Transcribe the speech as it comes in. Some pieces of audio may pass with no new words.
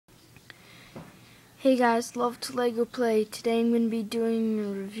Hey guys, love to Lego play. Today I'm going to be doing a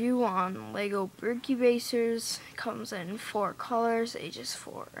review on Lego Brick Erasers. It comes in 4 colors, ages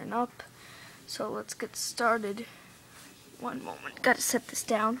 4 and up. So let's get started. One moment, gotta set this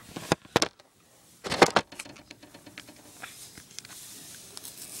down.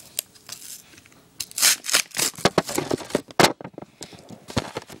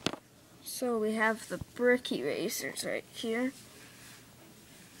 So we have the Brick Erasers right here.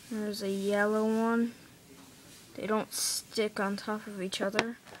 There's a yellow one. They don't stick on top of each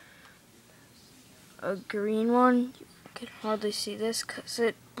other. A green one. You can hardly see this because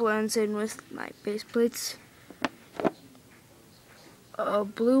it blends in with my base plates. A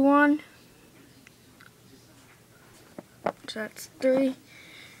blue one. That's 3.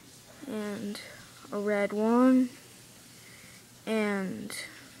 And a red one. And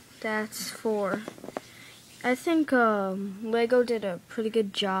that's 4. I think Lego did a pretty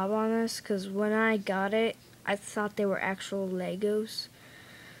good job on this because when I got it, I thought they were actual Legos.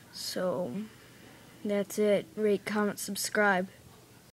 So that's it. Rate, comment, subscribe.